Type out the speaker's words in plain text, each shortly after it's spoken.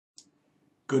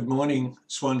Good morning,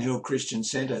 Swan Hill Christian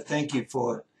Centre. Thank you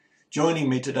for joining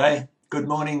me today. Good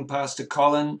morning, Pastor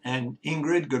Colin and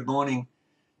Ingrid. Good morning,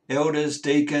 elders,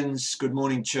 deacons. Good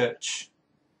morning, church.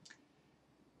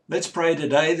 Let's pray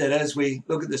today that as we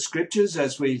look at the scriptures,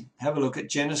 as we have a look at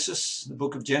Genesis, the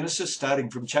book of Genesis, starting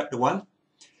from chapter 1,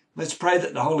 let's pray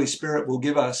that the Holy Spirit will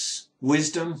give us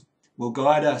wisdom, will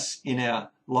guide us in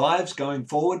our lives going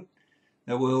forward,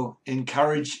 that will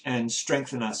encourage and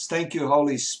strengthen us. Thank you,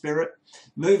 Holy Spirit.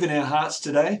 Move in our hearts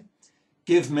today.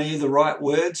 Give me the right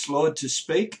words, Lord, to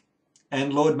speak.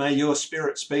 And Lord, may your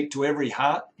Spirit speak to every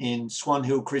heart in Swan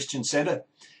Hill Christian Centre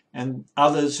and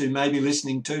others who may be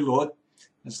listening too, Lord,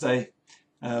 as they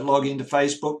log into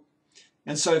Facebook.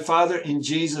 And so, Father, in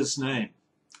Jesus' name,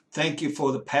 thank you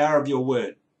for the power of your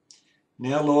word.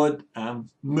 Now, Lord,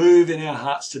 move in our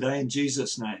hearts today in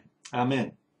Jesus' name.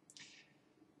 Amen.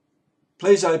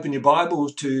 Please open your Bible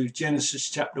to Genesis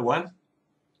chapter 1.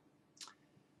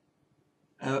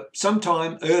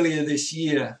 Sometime earlier this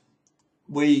year,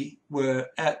 we were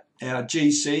at our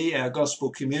GC, our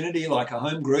gospel community, like a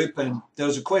home group, and there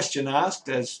was a question asked,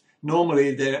 as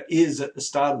normally there is at the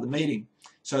start of the meeting,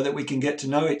 so that we can get to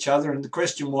know each other. And the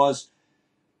question was,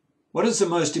 what is the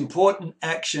most important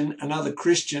action another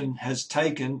Christian has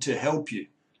taken to help you?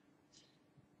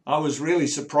 I was really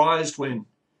surprised when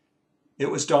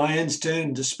it was Diane's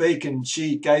turn to speak, and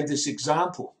she gave this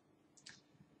example.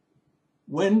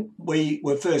 When we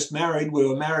were first married, we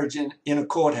were married in a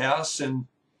courthouse,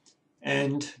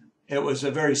 and it was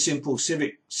a very simple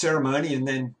civic ceremony, and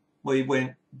then we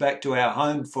went back to our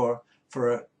home for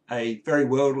a very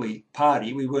worldly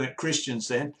party. We weren't Christians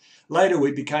then. Later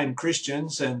we became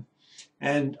Christians,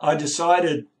 and I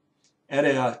decided at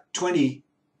our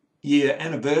 20-year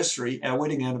anniversary, our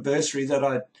wedding anniversary, that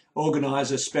I'd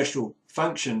organise a special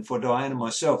function for Diane and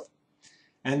myself.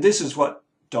 And this is what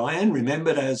Diane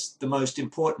remembered as the most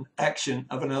important action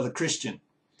of another Christian.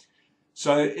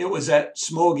 So it was at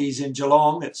Smorgies in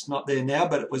Geelong. It's not there now,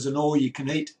 but it was an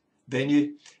all-you-can-eat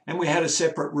venue. And we had a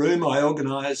separate room. I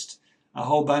organised a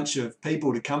whole bunch of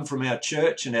people to come from our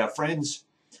church and our friends,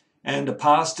 and a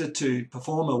pastor to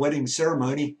perform a wedding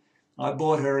ceremony. I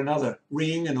bought her another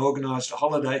ring and organised a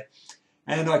holiday,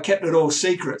 and I kept it all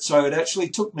secret. So it actually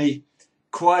took me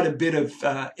quite a bit of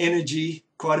energy,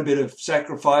 quite a bit of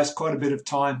sacrifice, quite a bit of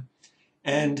time,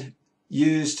 and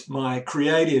used my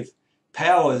creative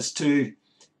powers to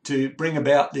bring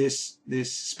about this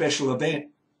special event,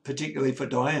 particularly for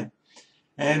Diane.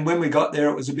 And when we got there,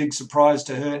 it was a big surprise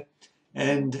to her,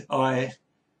 and I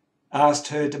asked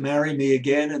her to marry me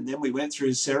again, and then we went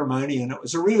through a ceremony, and it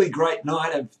was a really great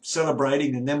night of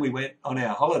celebrating, and then we went on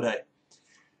our holiday.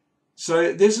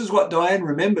 So this is what Diane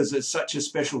remembers as such a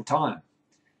special time.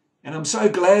 And I'm so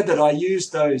glad that I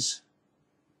used those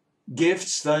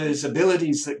gifts, those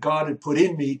abilities that God had put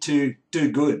in me to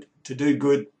do good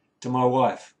to my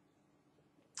wife.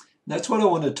 And that's what I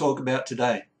want to talk about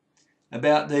today,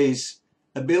 about these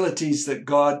abilities that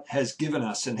God has given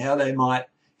us and how they might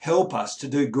help us to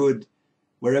do good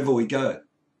wherever we go.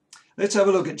 Let's have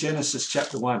a look at Genesis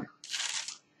chapter 1.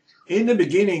 In the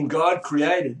beginning, God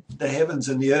created the heavens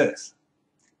and the earth.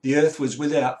 The earth was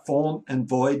without form and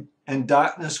void, and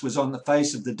darkness was on the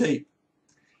face of the deep.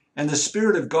 And the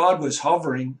Spirit of God was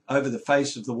hovering over the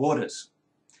face of the waters.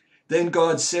 Then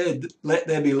God said, "Let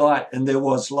there be light," and there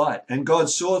was light. And God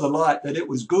saw the light, that it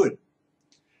was good.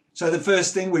 So the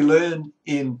first thing we learn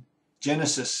in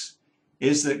Genesis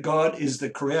is that God is the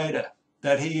creator,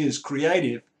 that he is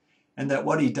creative, and that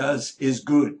what he does is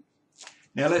good.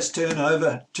 Now let's turn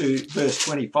over to verse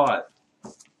 25.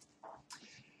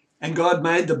 And God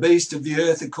made the beast of the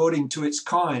earth according to its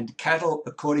kind, cattle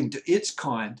according to its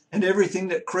kind, and everything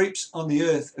that creeps on the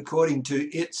earth according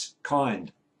to its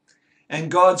kind.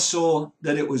 And God saw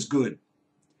that it was good.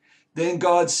 Then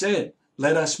God said,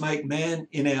 "Let us make man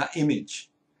in our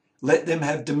image. Let them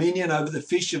have dominion over the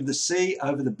fish of the sea,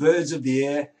 over the birds of the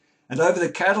air, and over the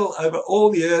cattle, over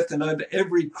all the earth, and over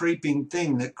every creeping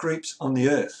thing that creeps on the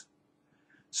earth."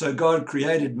 So God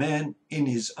created man in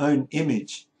his own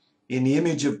image. In the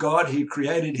image of God he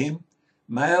created him,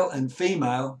 male and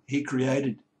female he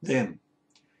created them.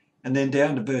 And then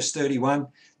down to verse 31,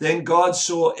 then God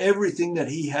saw everything that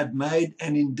he had made,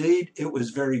 and indeed it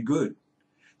was very good.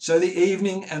 So the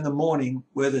evening and the morning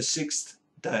were the sixth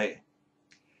day.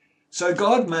 So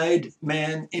God made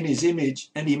man in his image,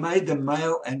 and he made them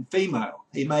male and female.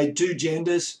 He made two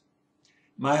genders,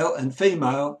 male and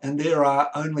female, and there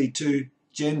are only two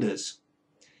genders.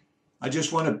 I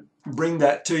just want to bring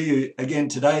that to you again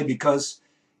today, because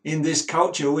in this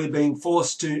culture we're being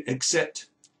forced to accept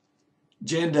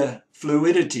gender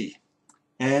fluidity,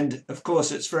 and of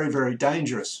course it's very, very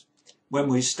dangerous. when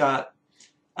we start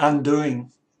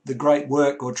undoing the great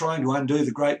work, or trying to undo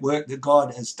the great work that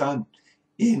God has done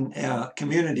in our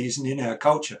communities and in our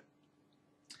culture.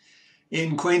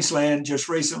 In Queensland, just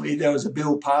recently, there was a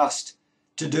bill passed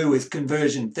to do with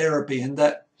conversion therapy, and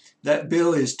that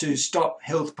bill is to stop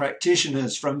health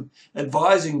practitioners from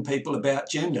advising people about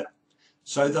gender.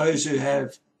 So those who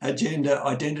have a gender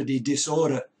identity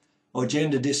disorder or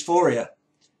gender dysphoria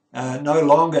are no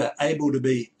longer able to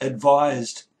be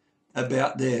advised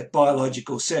about their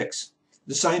biological sex.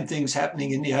 The same thing's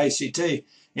happening in the ACT.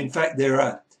 In fact, there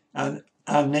are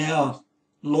now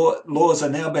laws are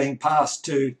now being passed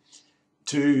to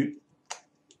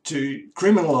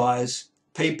criminalise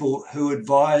people who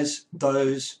advise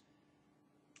those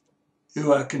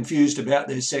who are confused about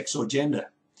their sex or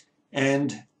gender,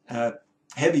 and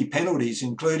heavy penalties,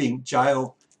 including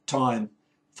jail time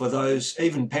for those,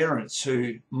 even parents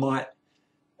who might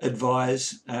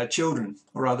advise children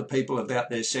or other people about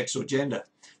their sex or gender.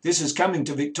 This is coming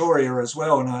to Victoria as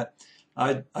well, and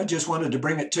I just wanted to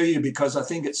bring it to you because I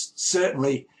think it's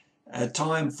certainly a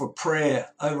time for prayer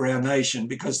over our nation,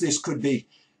 because this could be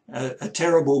a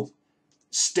terrible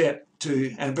step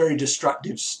to, and a very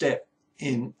destructive step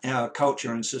in our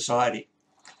culture and society.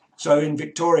 So in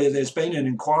Victoria, there's been an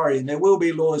inquiry, and there will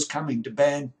be laws coming to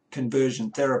ban conversion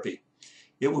therapy.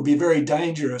 It will be very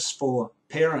dangerous for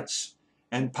parents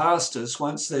and pastors,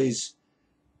 once these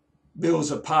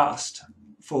bills are passed,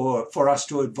 for us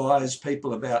to advise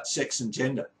people about sex and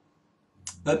gender.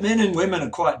 But men and women are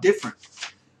quite different.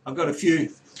 I've got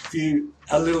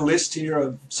a little list here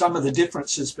of some of the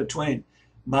differences between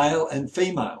male and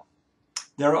female.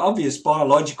 There are obvious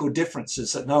biological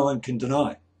differences that no one can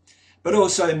deny. But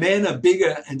also, men are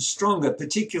bigger and stronger,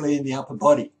 particularly in the upper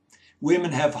body.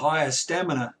 Women have higher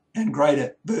stamina and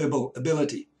greater verbal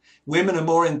ability. Women are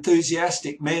more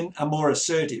enthusiastic. Men are more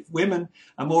assertive. Women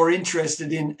are more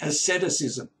interested in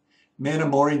asceticism. Men are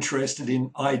more interested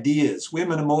in ideas.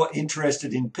 Women are more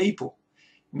interested in people.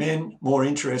 Men more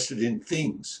interested in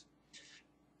things.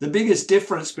 The biggest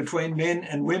difference between men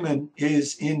and women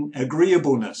is in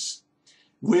agreeableness.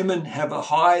 Women have a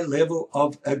high level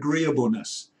of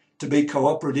agreeableness to be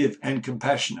cooperative and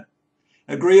compassionate.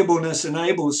 Agreeableness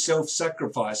enables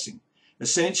self-sacrificing,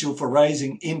 essential for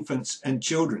raising infants and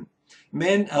children.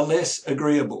 Men are less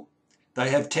agreeable. They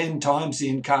have 10 times the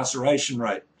incarceration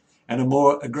rate and are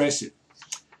more aggressive.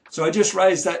 So I just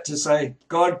raised that to say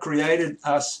God created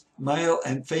us male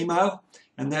and female,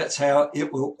 and that's how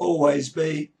it will always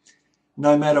be,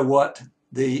 no matter what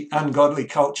the ungodly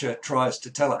culture tries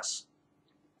to tell us.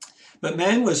 But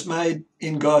man was made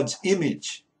in God's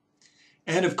image.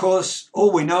 And of course,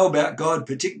 all we know about God,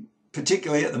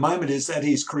 particularly at the moment, is that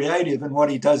he's creative and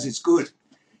what he does is good.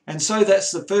 And so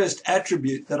that's the first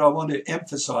attribute that I want to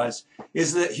emphasize,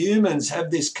 is that humans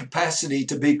have this capacity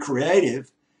to be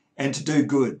creative and to do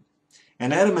good.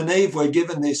 And Adam and Eve were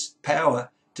given this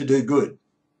power to do good.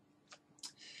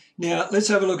 Now, let's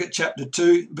have a look at chapter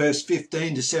 2, verse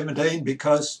 15 to 17,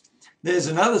 because there's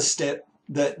another step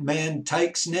that man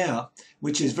takes now,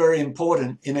 which is very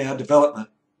important in our development.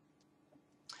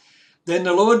 Then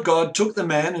the Lord God took the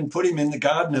man and put him in the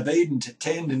Garden of Eden to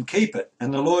tend and keep it.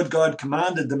 And the Lord God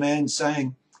commanded the man,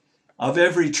 saying, Of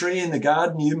every tree in the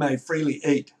garden you may freely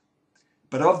eat,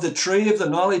 but of the tree of the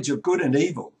knowledge of good and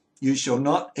evil you shall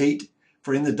not eat,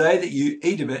 for in the day that you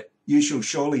eat of it you shall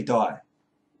surely die.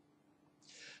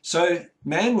 So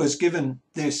man was given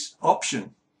this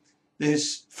option,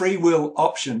 this free will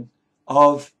option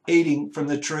of eating from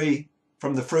the tree,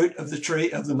 from the fruit of the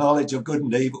tree of the knowledge of good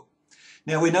and evil.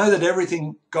 Now we know that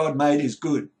everything God made is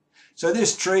good. So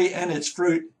this tree and its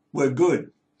fruit were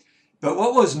good. But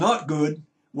what was not good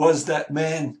was that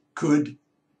man could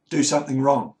do something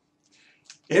wrong.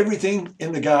 Everything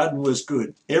in the garden was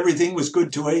good. Everything was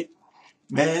good to eat.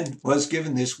 Man was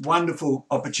given this wonderful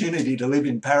opportunity to live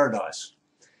in paradise.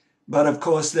 But of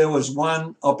course there was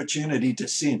one opportunity to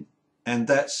sin, and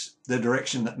that's the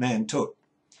direction that man took.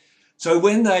 So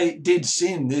when they did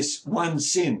sin, this one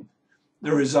sin,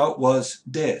 the result was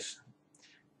death.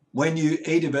 When you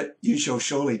eat of it, you shall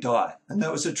surely die. And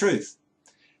that was the truth.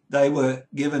 They were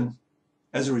given,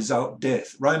 as a result,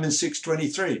 death. Romans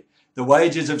 6:23, the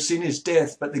wages of sin is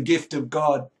death, but the gift of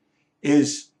God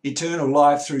is eternal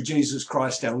life through Jesus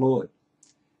Christ our Lord.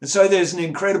 And so there's an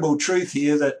incredible truth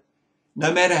here that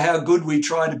no matter how good we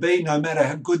try to be, no matter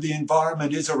how good the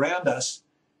environment is around us,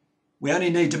 we only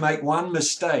need to make one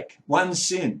mistake, one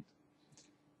sin,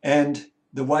 and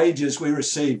the wages we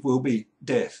receive will be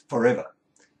death forever.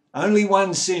 Only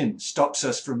one sin stops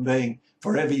us from being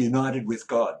forever united with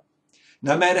God.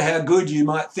 No matter how good you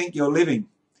might think you're living,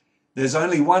 There's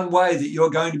only one way that you're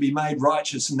going to be made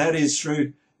righteous, and that is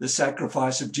through the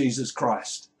sacrifice of Jesus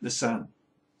Christ, the Son.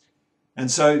 And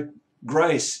so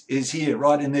grace is here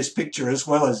right in this picture, as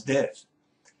well as death.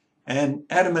 And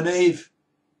Adam and Eve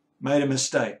made a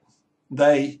mistake.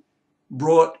 They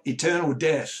brought eternal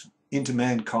death into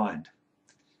mankind.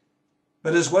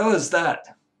 But as well as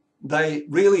that, they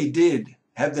really did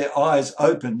have their eyes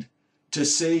opened to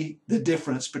see the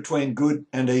difference between good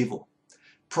and evil.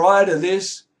 Prior to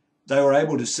this, they were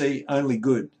able to see only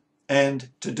good and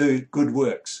to do good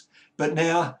works. But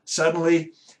now,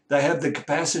 suddenly, they have the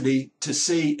capacity to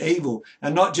see evil,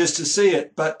 and not just to see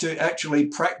it, but to actually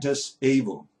practice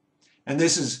evil. And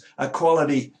this is a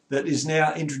quality that is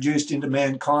now introduced into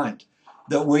mankind,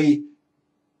 that we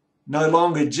no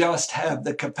longer just have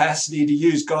the capacity to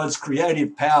use God's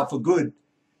creative power for good,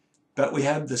 but we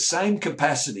have the same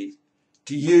capacity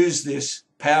to use this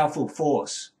powerful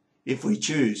force, if we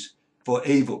choose, for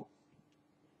evil.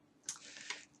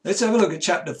 Let's have a look at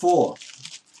chapter 4.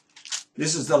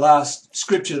 This is the last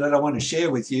scripture that I want to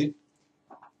share with you.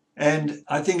 And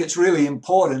I think it's really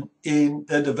important in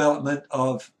the development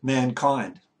of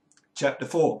mankind. Chapter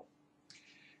 4.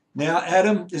 Now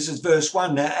Adam, this is verse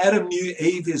 1. Now Adam knew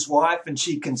Eve his wife, and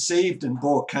she conceived and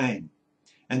bore Cain,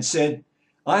 and said,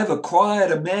 I have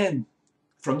acquired a man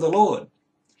from the Lord.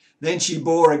 Then she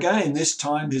bore again, this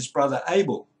time his brother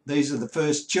Abel. These are the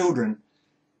first children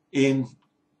in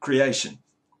creation.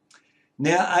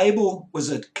 Now Abel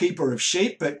was a keeper of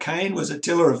sheep, but Cain was a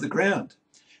tiller of the ground.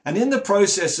 And in the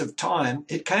process of time,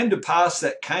 it came to pass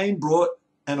that Cain brought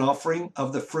an offering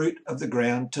of the fruit of the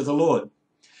ground to the Lord.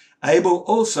 Abel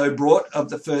also brought of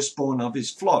the firstborn of his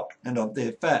flock and of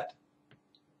their fat.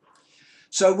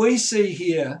 So we see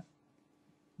here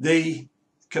the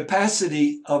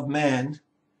capacity of man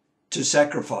to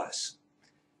sacrifice.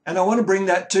 And I want to bring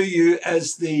that to you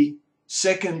as the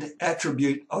second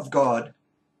attribute of God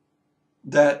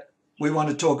that we want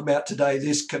to talk about today,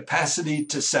 this capacity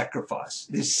to sacrifice,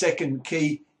 this second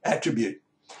key attribute.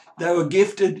 They were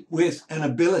gifted with an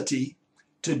ability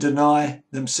to deny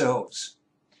themselves.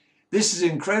 This is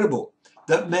incredible,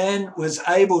 that man was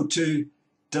able to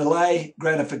delay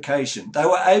gratification. They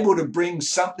were able to bring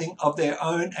something of their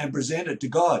own and present it to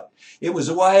God. It was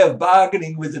a way of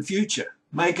bargaining with the future,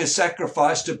 make a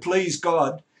sacrifice to please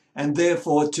God and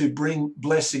therefore to bring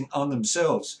blessing on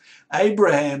themselves.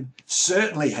 Abraham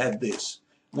certainly had this.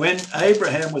 When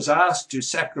Abraham was asked to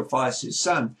sacrifice his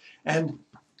son, and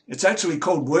it's actually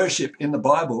called worship in the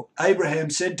Bible, Abraham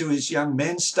said to his young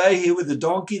men, stay here with the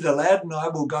donkey, the lad and I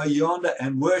will go yonder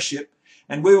and worship,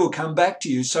 and we will come back to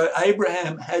you. So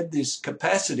Abraham had this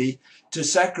capacity to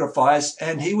sacrifice,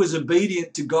 and he was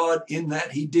obedient to God in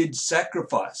that he did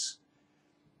sacrifice.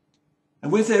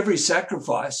 And with every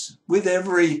sacrifice, with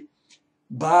every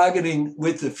bargaining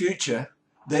with the future,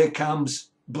 there comes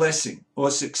blessing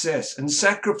or success. And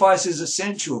sacrifice is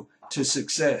essential to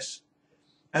success.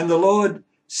 And the Lord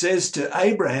says to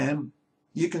Abraham,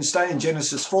 you can stay in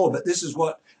Genesis 4, but this is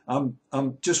what I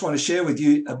just want to share with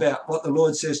you about what the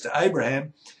Lord says to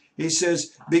Abraham. He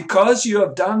says, because you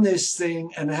have done this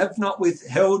thing and have not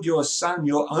withheld your son,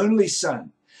 your only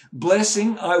son,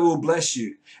 blessing I will bless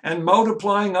you, and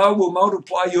multiplying I will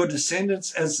multiply your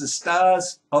descendants as the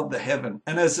stars of the heaven,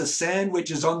 and as the sand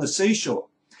which is on the seashore.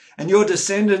 And your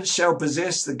descendants shall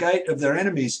possess the gate of their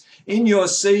enemies. In your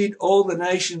seed all the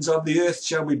nations of the earth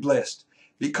shall be blessed,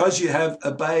 because you have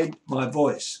obeyed my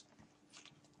voice.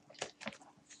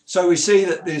 So we see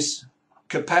that this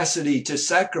capacity to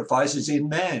sacrifice is in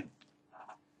man.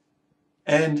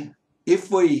 And if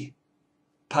we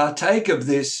partake of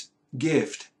this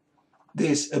gift,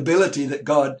 this ability that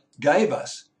God gave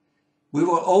us, we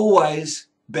will always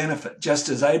benefit, just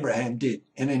as Abraham did,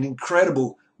 in an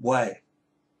incredible way.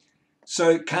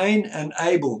 So Cain and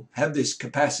Abel have this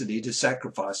capacity to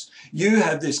sacrifice. You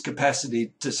have this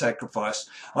capacity to sacrifice.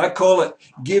 I call it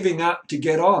giving up to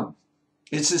get on.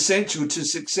 It's essential to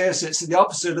success. It's the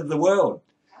opposite of the world.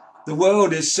 The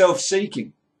world is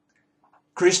self-seeking.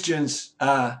 Christians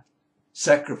are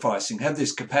sacrificing, have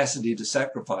this capacity to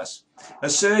sacrifice. A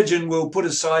surgeon will put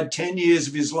aside 10 years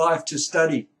of his life to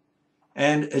study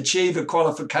and achieve a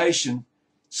qualification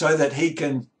so that he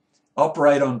can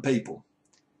operate on people,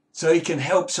 so he can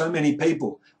help so many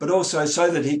people, but also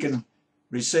so that he can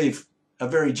receive a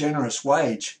very generous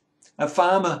wage. A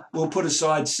farmer will put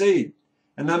aside seed,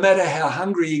 and no matter how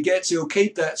hungry he gets, he'll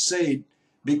keep that seed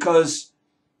because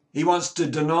he wants to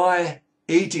deny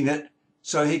eating it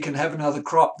so he can have another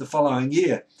crop the following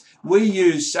year. We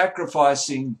use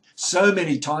sacrificing so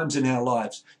many times in our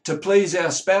lives. To please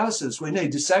our spouses, we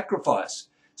need to sacrifice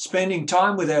Spending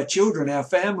time with our children, our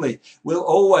family, will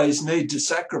always need to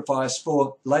sacrifice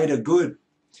for later good.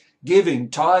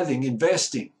 Giving, tithing,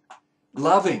 investing,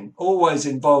 loving always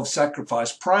involves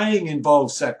sacrifice. Praying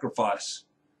involves sacrifice.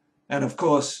 And of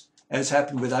course, as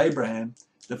happened with Abraham,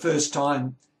 the first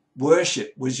time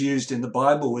worship was used in the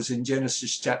Bible was in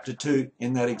Genesis chapter 2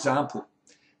 in that example.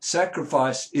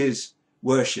 Sacrifice is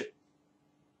worship.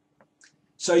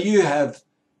 So you have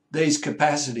these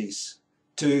capacities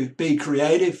to be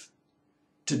creative,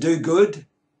 to do good,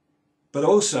 but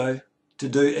also to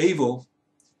do evil,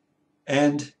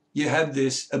 and you have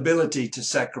this ability to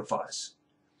sacrifice.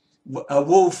 A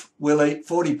wolf will eat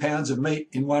 40 pounds of meat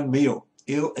in one meal.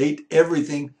 He'll eat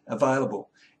everything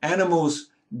available. Animals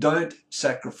don't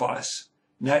sacrifice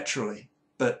naturally,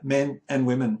 but men and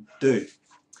women do.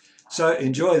 So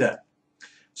enjoy that.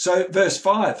 So verse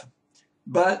 5,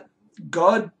 but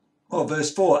God, or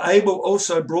verse 4, Abel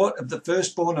also brought of the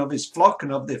firstborn of his flock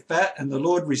and of their fat, and the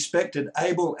Lord respected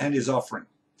Abel and his offering.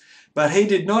 But he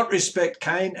did not respect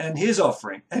Cain and his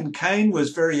offering, and Cain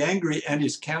was very angry, and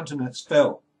his countenance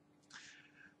fell.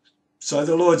 So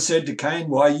the Lord said to Cain,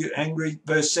 why are you angry?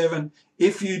 Verse 7,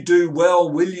 if you do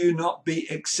well, will you not be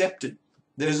accepted?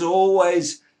 There's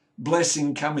always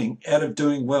blessing coming out of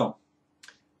doing well,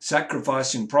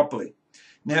 sacrificing properly.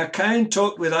 Now Cain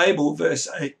talked with Abel, verse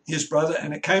 8, his brother,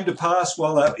 and it came to pass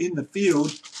while they were in the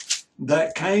field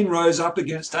that Cain rose up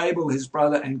against Abel, his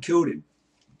brother, and killed him.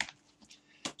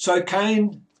 So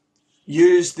Cain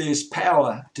used this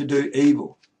power to do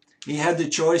evil. He had the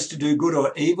choice to do good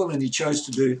or evil, and he chose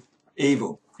to do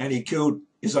evil, and he killed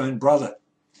his own brother.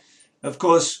 Of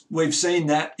course, we've seen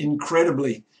that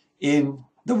incredibly in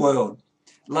the world.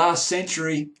 Last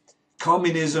century,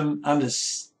 communism under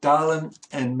Stalin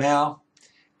and Mao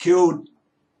killed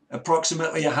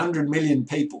approximately 100 million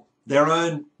people, their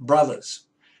own brothers.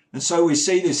 And so we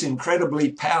see this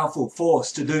incredibly powerful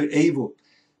force to do evil.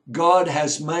 God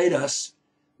has made us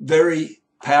very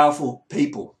powerful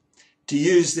people to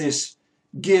use this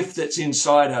gift that's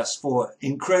inside us for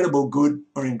incredible good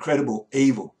or incredible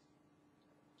evil.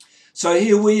 So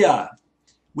here we are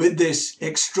with this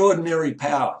extraordinary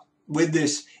power, with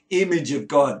this image of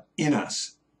God in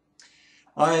us.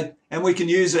 And we can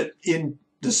use it in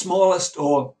the smallest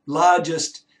or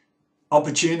largest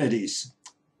opportunities.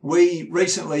 We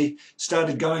recently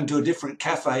started going to a different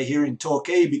cafe here in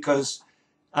Torquay because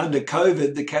under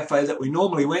COVID, the cafe that we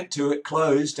normally went to, it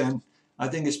closed, and I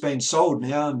think it's been sold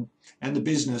now, and the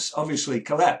business obviously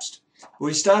collapsed.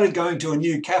 We started going to a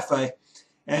new cafe,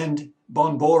 and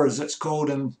Bon Bor as it's called,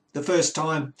 and the first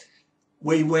time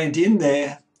we went in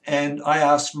there and I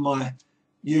asked for my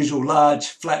usual large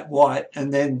flat white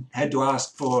and then had to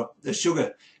ask for the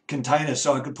sugar container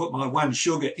so I could put my one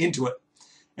sugar into it.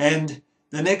 And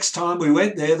the next time we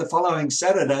went there, the following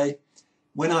Saturday,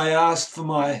 when I asked for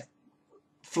my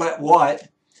flat white,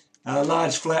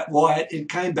 large flat white, it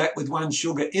came back with one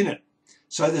sugar in it.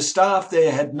 So the staff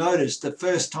there had noticed the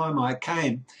first time I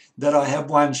came that I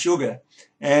have one sugar,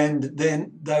 and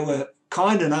then they were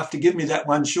kind enough to give me that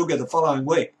one sugar the following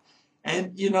week.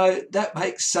 And, you know, that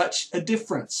makes such a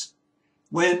difference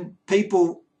when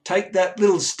people take that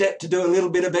little step to do a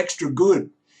little bit of extra good.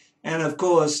 And, of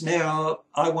course, now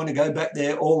I want to go back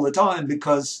there all the time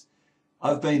because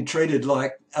I've been treated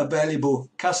like a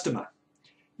valuable customer.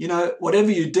 You know,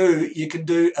 whatever you do, you can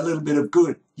do a little bit of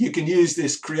good. You can use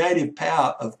this creative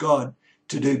power of God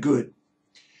to do good.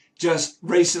 Just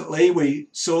recently, we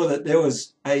saw that there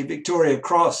was a Victoria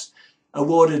Cross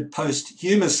awarded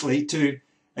posthumously to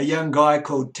a young guy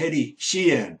called Teddy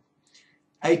Sheehan,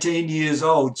 18 years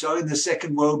old. So in the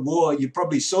Second World War, you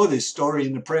probably saw this story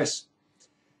in the press.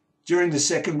 During the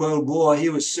Second World War, he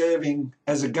was serving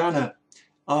as a gunner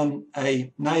on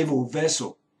a naval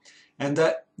vessel, and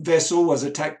that vessel was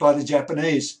attacked by the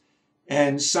Japanese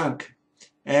and sunk,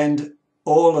 and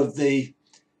all of the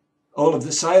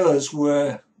sailors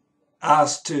were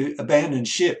asked to abandon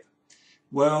ship.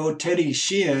 Well, Teddy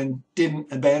Sheehan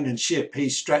didn't abandon ship. He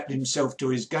strapped himself to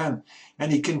his gun and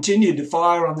he continued to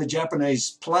fire on the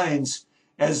Japanese planes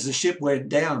as the ship went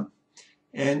down,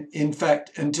 and in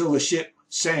fact until the ship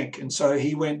sank. And so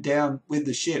he went down with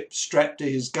the ship strapped to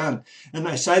his gun, and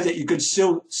they say that you could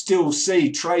still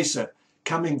see tracer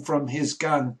coming from his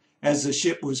gun as the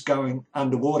ship was going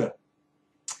underwater.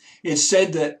 It's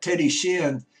said that Teddy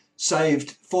Sheehan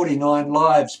saved 49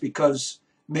 lives because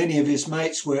many of his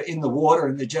mates were in the water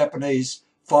and the Japanese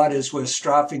fighters were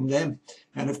strafing them.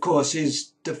 And of course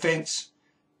his defence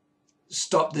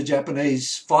stopped the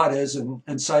Japanese fighters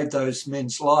and saved those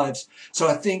men's lives. So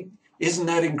I think, isn't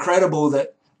that incredible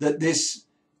that this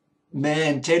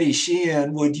man, Teddy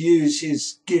Sheehan, would use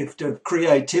his gift of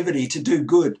creativity to do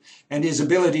good and his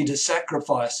ability to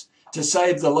sacrifice to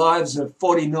save the lives of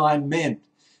 49 men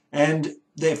and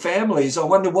their families. I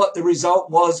wonder what the result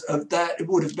was of that. It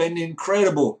would have been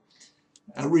incredible.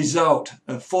 A result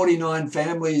of 49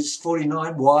 families,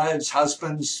 49 wives,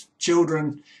 husbands,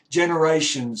 children,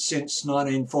 generations since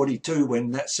 1942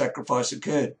 when that sacrifice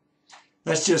occurred.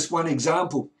 That's just one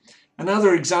example.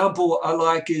 Another example I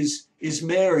like is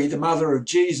Mary, the mother of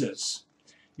Jesus.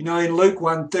 You know, in Luke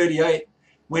 1:38,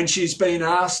 when she's been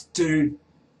asked to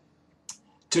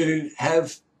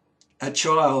have a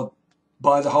child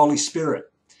by the Holy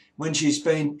Spirit, when she's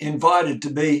been invited to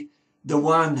be the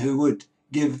one who would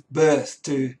give birth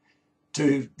to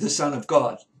the Son of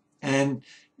God. And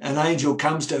an angel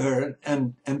comes to her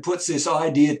and puts this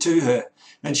idea to her.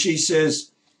 And she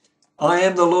says, I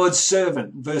am the Lord's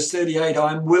servant. Verse 38,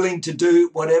 I am willing to do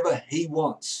whatever he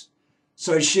wants.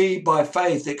 So she, by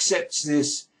faith, accepts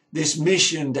this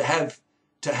mission to have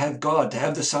God, to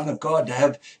have the Son of God, to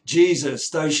have Jesus,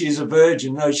 though she's a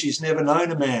virgin, though she's never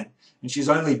known a man, and she's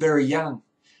only very young.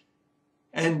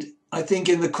 And I think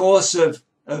in the course of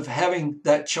having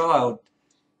that child,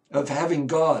 of having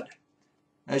God,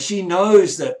 she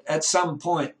knows that at some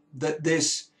point that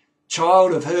this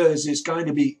child of hers is going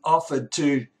to be offered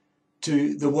to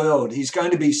the world. He's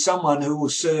going to be someone who will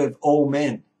serve all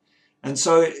men. And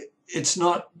so it's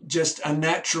not just a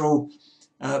natural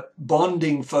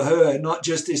bonding for her, not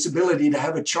just this ability to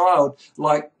have a child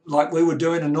like we would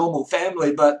do in a normal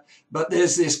family, but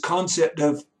there's this concept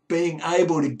of being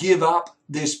able to give up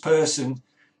this person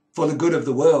for the good of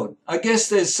the world. I guess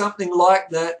there's something like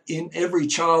that in every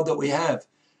child that we have.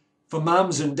 For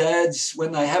mums and dads,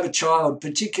 when they have a child,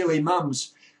 particularly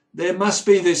mums, there must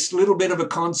be this little bit of a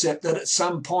concept that at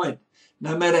some point,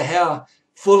 no matter how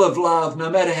full of love, no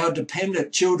matter how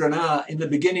dependent children are in the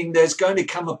beginning, there's going to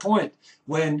come a point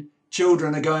when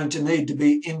children are going to need to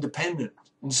be independent.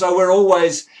 And so we're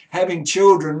always having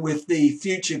children with the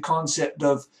future concept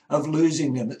of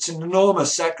losing them. It's an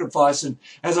enormous sacrifice. And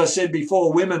as I said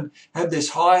before, women have this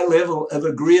high level of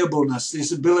agreeableness,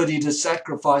 this ability to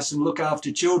sacrifice and look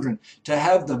after children, to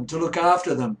have them, to look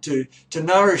after them, to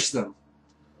nourish them,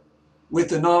 with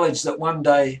the knowledge that one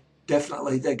day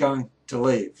definitely they're going to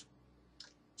leave.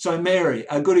 So Mary,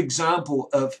 a good example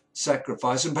of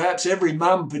sacrifice, and perhaps every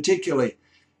mum particularly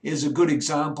is a good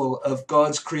example of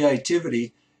God's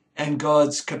creativity and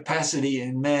God's capacity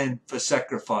in man for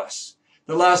sacrifice.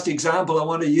 The last example I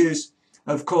want to use,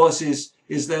 of course, is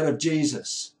that of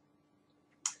Jesus.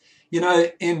 You know,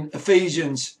 in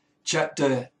Ephesians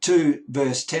chapter 2,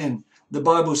 verse 10, the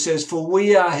Bible says, for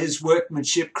we are his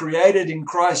workmanship, created in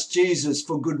Christ Jesus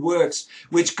for good works,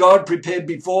 which God prepared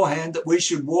beforehand that we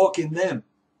should walk in them.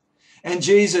 And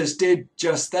Jesus did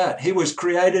just that. He was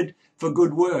created for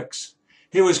good works.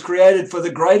 He was created for the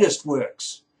greatest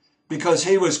works because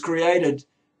he was created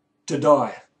to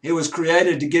die. He was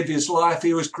created to give his life.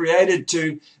 He was created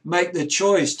to make the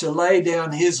choice to lay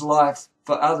down his life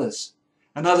for others.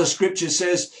 Another scripture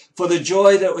says, for the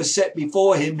joy that was set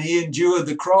before him, he endured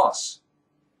the cross.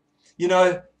 You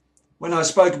know, when I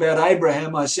spoke about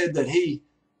Abraham, I said that he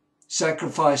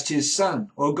sacrificed his son,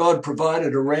 or God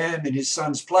provided a ram in his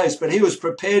son's place, but he was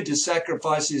prepared to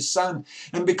sacrifice his son.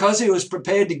 And because he was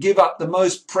prepared to give up the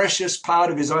most precious part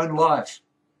of his own life,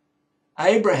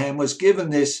 Abraham was given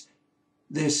this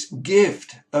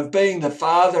gift of being the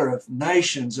father of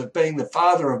nations, of being the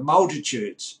father of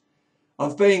multitudes,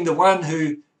 of being the one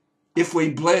who, if we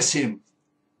bless him,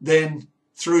 then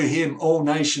through him all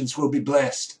nations will be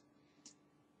blessed.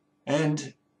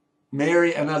 And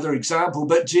Mary, another example,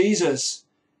 but Jesus,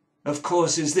 of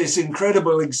course, is this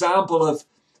incredible example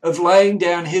of laying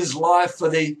down his life for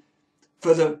the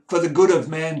good of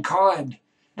mankind.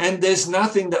 And there's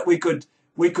nothing that we could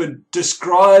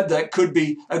describe that could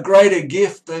be a greater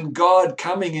gift than God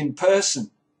coming in person.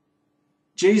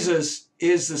 Jesus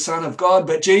is the Son of God,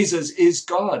 but Jesus is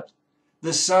God.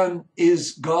 The Son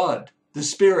is God. The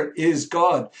Spirit is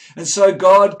God. And so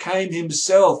God came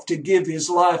himself to give his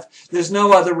life. There's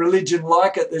no other religion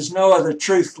like it. There's no other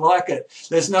truth like it.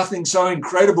 There's nothing so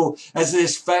incredible as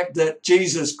this fact that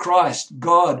Jesus Christ,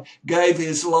 God, gave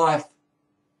his life,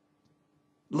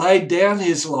 laid down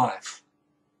his life,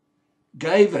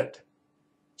 gave it,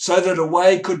 so that a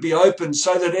way could be opened,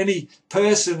 so that any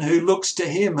person who looks to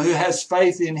him, who has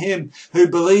faith in him, who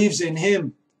believes in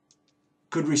him,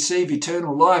 could receive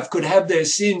eternal life, could have their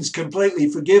sins completely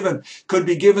forgiven, could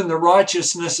be given the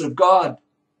righteousness of God.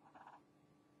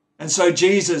 And so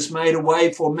Jesus made a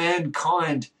way for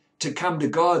mankind to come to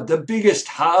God. The biggest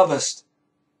harvest,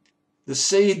 the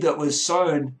seed that was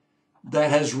sown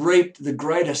that has reaped the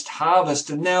greatest harvest,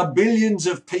 and now billions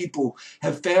of people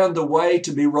have found the way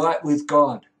to be right with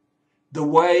God, the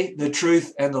way, the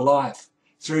truth, and the life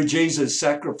through Jesus'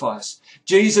 sacrifice.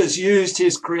 Jesus used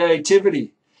his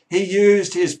creativity. He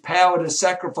used his power to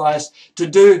sacrifice to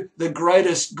do the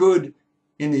greatest good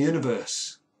in the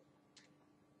universe.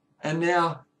 And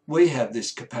now we have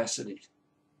this capacity.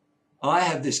 I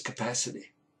have this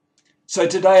capacity. So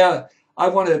today I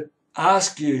want to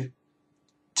ask you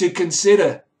to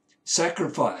consider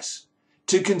sacrifice,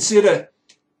 to consider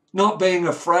not being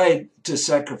afraid to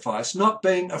sacrifice, not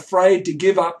being afraid to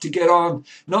give up, to get on,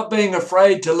 not being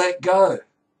afraid to let go.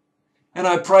 And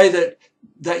I pray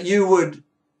that you would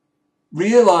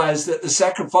realize that the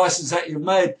sacrifices that you've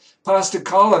made, Pastor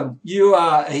Colin, you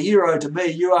are a hero to me.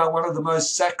 You are one of the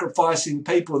most sacrificing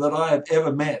people that I have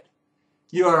ever met.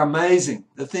 You are amazing,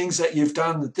 the things that you've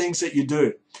done, the things that you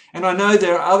do. And I know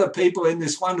there are other people in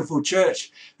this wonderful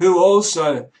church who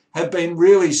also have been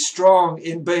really strong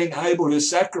in being able to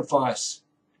sacrifice.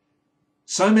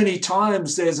 So many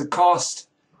times there's a cost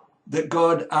that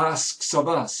God asks of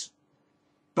us.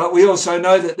 But we also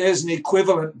know that there's an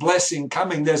equivalent blessing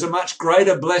coming. There's a much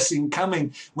greater blessing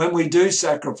coming when we do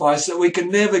sacrifice, that we can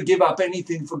never give up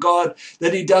anything for God,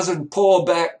 that he doesn't pour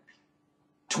back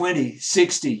 20,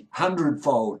 60,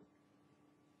 100-fold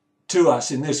to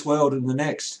us in this world and the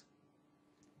next.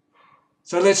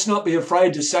 So let's not be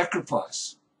afraid to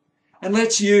sacrifice. And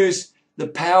let's use the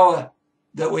power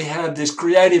that we have, this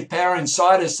creative power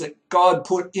inside us that God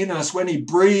put in us when he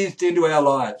breathed into our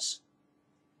lives,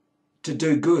 to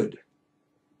do good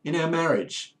in our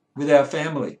marriage, with our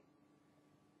family.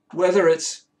 Whether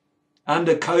it's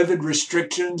under COVID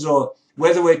restrictions or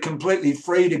whether we're completely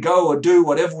free to go or do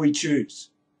whatever we choose.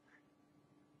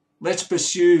 Let's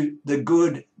pursue the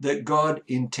good that God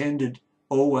intended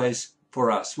always for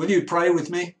us. Will you pray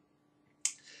with me?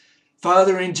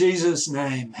 Father, in Jesus'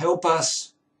 name, help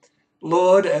us,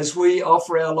 Lord, as we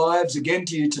offer our lives again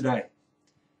to you today.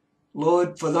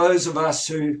 Lord, for those of us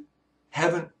who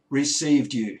haven't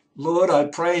received you, Lord, I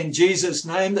pray in Jesus'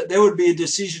 name that there would be a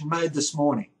decision made this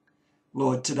morning,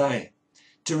 Lord, today,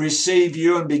 to receive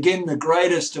you and begin the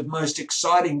greatest of most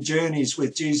exciting journeys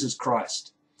with Jesus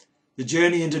Christ. The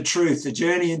journey into truth, the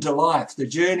journey into life, the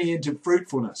journey into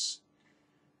fruitfulness.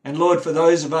 And Lord, for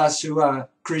those of us who are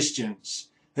Christians,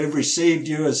 who've received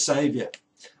you as Saviour,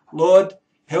 Lord,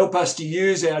 help us to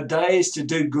use our days to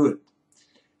do good.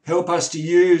 Help us to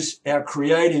use our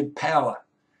creative power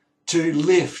to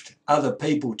lift other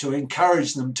people, to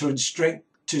encourage them, to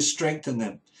strengthen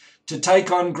them, to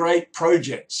take on great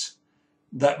projects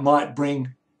that might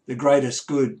bring the greatest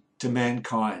good to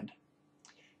mankind.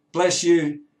 Bless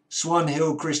you, Swan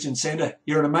Hill Christian Centre.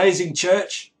 You're an amazing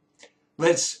church.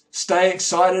 Let's stay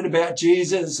excited about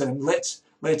Jesus, and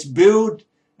let's build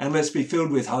and let's be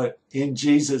filled with hope in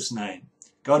Jesus' name.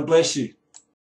 God bless you.